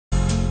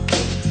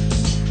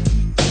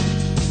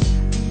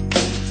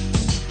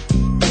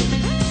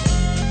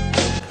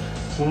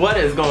What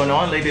is going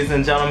on, ladies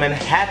and gentlemen?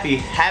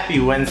 Happy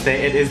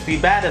Wednesday. It is the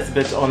baddest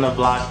bitch on the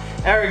block,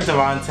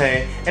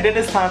 EricDevontae, and it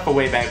is time for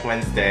Wayback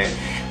Wednesday.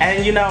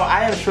 And you know,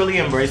 I am truly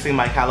embracing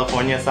my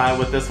California side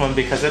with this one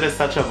because it is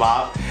such a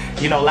bop.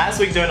 You know, last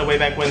week during the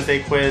Wayback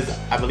Wednesday quiz,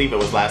 I believe it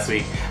was last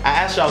week, I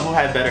asked y'all who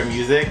had better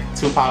music,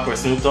 Tupac or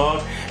Snoop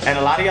Dogg, and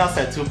a lot of y'all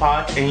said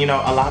Tupac, and you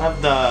know, a lot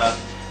of the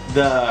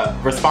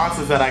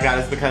responses that I got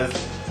is because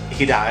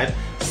he died.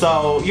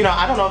 So, you know,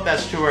 I don't know if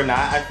that's true or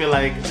not. I feel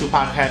like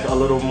Tupac had a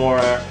little more,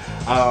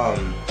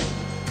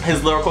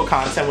 his lyrical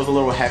content was a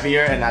little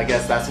heavier, and I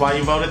guess that's why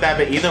you voted that.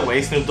 But either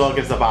way, Snoop Dogg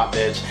is a bop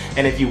bitch.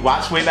 And if you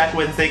watch Wayback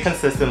Wednesday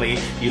consistently,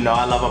 you know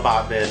I love a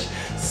bop bitch.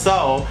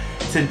 So,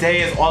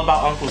 today is all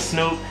about Uncle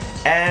Snoop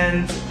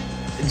and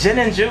gin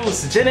and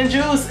juice. Gin and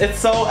juice, it's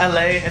so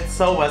LA, it's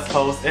so West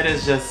Coast. It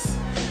is just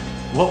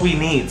what we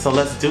need. So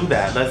let's do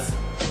that.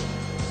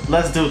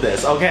 Let's do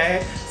this,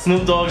 okay?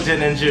 Snoop Dogg,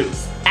 gin and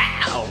juice.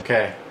 Ow!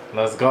 Okay,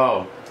 let's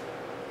go.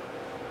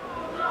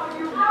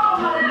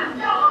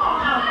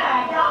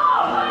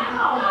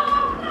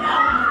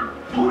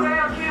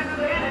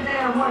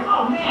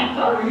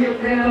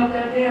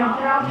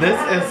 This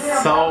is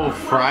so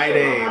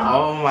Friday.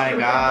 Oh my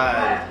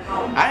god.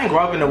 I didn't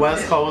grow up in the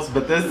West Coast,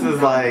 but this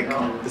is like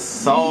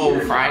so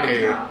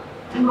Friday.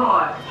 Snoop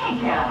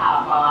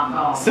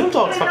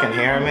Dogg's fucking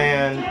hair,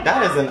 man.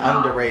 That is an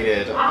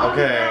underrated,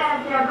 okay?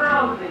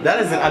 That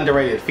is an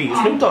underrated feat.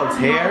 Snoop Dogg's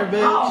hair,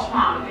 bitch.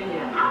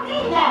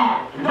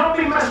 Don't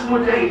be messing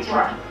with the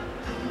A-track.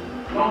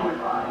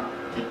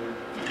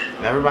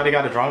 Everybody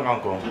got a drunk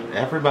uncle.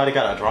 Everybody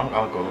got a drunk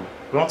uncle.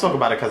 We don't talk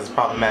about it because it's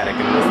problematic,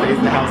 and what stays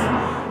in the house,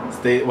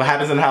 what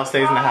happens in the house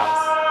stays in the house.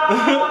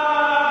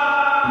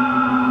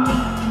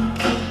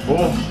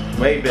 Oh,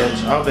 wait,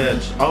 bitch. Oh,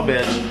 bitch. Oh,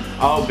 bitch.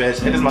 Oh,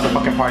 bitch. It is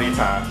motherfucking party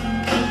time.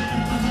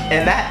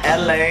 And that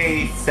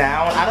LA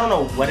sound, I don't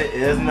know what it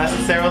is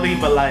necessarily,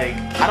 but like,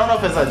 I don't know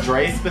if it's a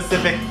Dre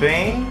specific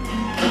thing,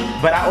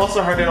 but I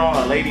also heard it on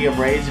a Lady of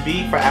Rage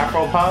beat for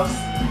Afro Puffs.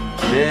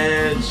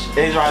 Bitch,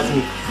 it drives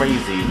me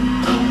crazy.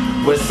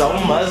 With so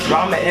much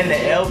drama in the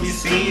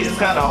LBC, it's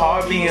kinda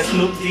hard being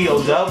Snoop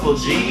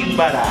D-O-double-G,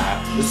 but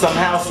I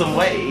somehow, some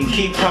way,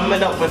 keep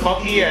coming up with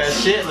funkier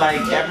shit like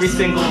every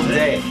single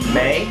day.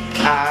 May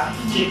I?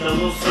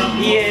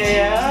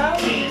 Yeah.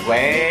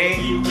 Wait.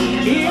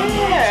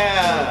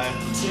 Yeah.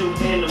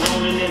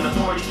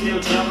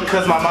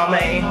 Cause my mama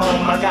ain't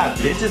home, I got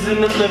bitches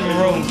in the living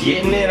room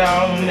getting it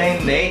on,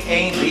 and they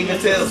ain't leaving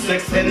till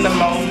 6 in the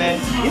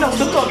morning. You know,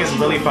 Snoop Dogg is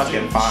really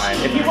fucking fine.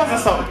 If he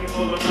wasn't so,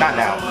 not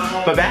now,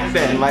 but back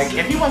then, like,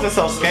 if he wasn't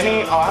so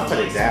skinny, oh, I put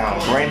it down.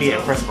 Brandy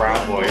and Chris Brown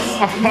voice,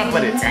 I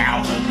put it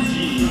down.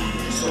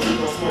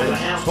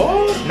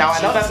 Ooh. Now I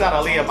know that's not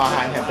Aaliyah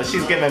behind him, but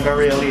she's giving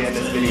very Aaliyah in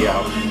this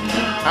video.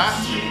 Huh?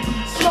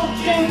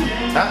 Smoking.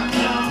 Huh?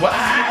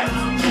 What?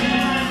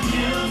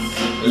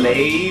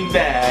 Lay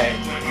back.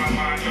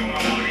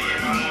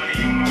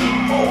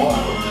 Oh.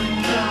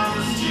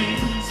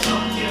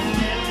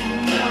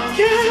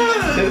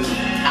 Yes.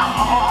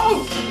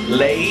 Oh.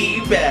 Lay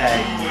back.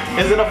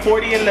 Is it a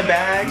 40 in the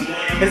bag?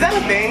 Is that a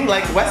thing?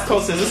 Like West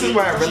Coasters, this is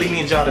where I really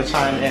need y'all to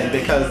chime in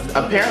because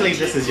apparently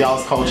this is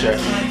y'all's culture.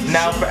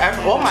 Now for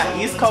all my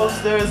East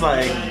Coasters,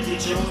 like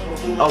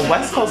a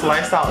West Coast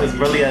lifestyle is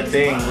really a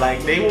thing.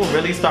 Like they will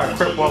really start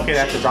crip walking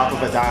at the drop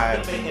of a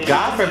dime.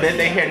 God forbid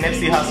they hear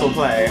Nipsey Hussle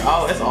play.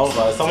 Oh, it's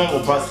over. Someone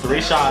will bust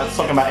 3 shots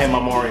talking about in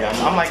memoriam.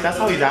 I'm like, that's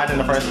how he died in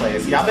the first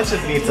place. Y'all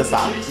bitches need to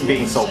stop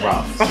being so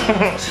rough.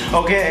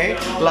 Okay?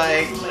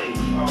 Like,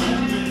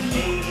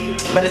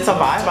 but it's a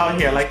vibe out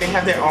here. Like they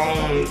have their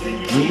own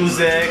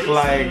music.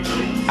 Like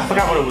I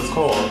forgot what it was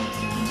called.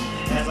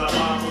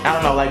 I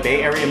don't know, like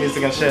Bay Area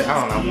music and shit. I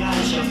don't know.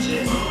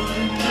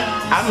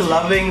 I'm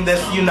loving this,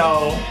 you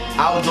know,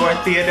 outdoor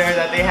theater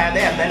that they had.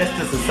 They have Menace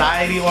to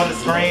Society on the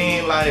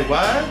screen. Like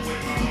what?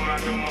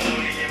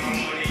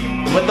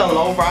 With the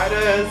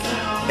lowriders.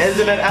 Is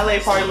it an LA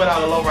party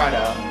without a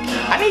lowrider?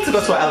 I need to go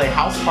to an LA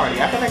house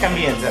party. I feel like I'm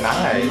being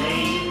denied.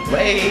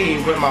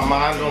 Wait, with my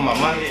mind on my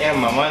money and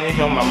my money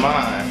on my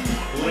mind.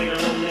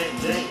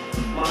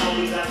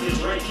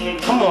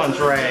 Come on,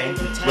 Dre,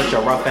 with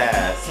your rough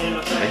ass.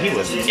 But he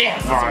was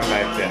damn fine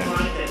back then.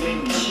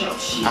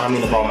 I don't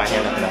mean to ball my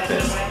hand up in a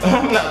fist.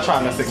 I'm not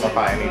trying to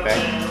signify anything.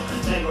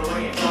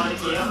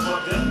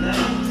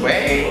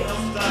 Wait.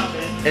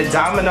 It's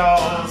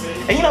dominoes.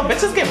 And you know,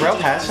 bitches get real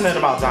passionate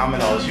about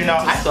dominoes. You know,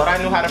 I thought I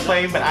knew how to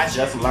play, but I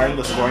just learned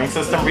the scoring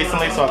system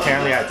recently, so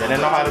apparently I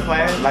didn't know how to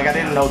play. Like, I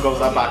didn't know it goes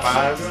up by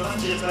 5s.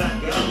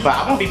 But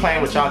I won't be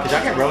playing with y'all because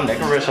y'all get real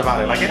niggerish about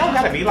it. Like, it don't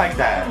gotta be like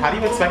that. How do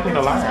you expect me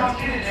to learn?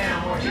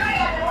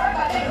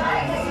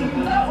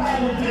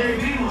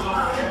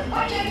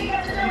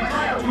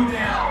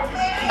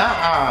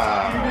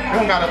 You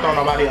don't gotta throw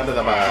nobody under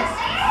the bus.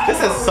 This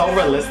is so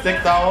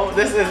realistic, though.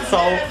 This is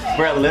so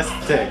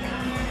realistic.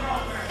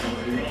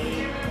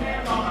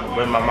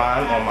 With my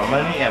mind on my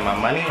money and my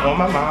money on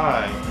my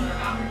mind.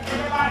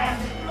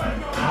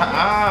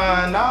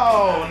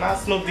 No, not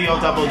Snoop D-O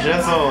double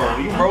jizzle.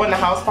 You ruined the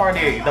house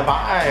party, the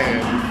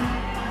vibe.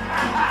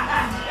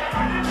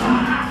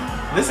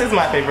 This is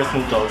my favorite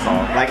Snoop Dogg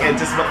song. Like, it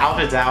just,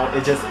 without a doubt,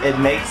 it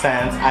makes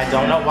sense. I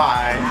don't know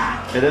why.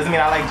 It doesn't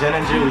mean I like gin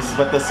and juice,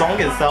 but the song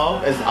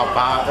itself is a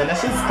vibe, and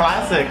it's just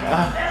classic.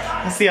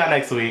 I'll see y'all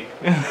next week.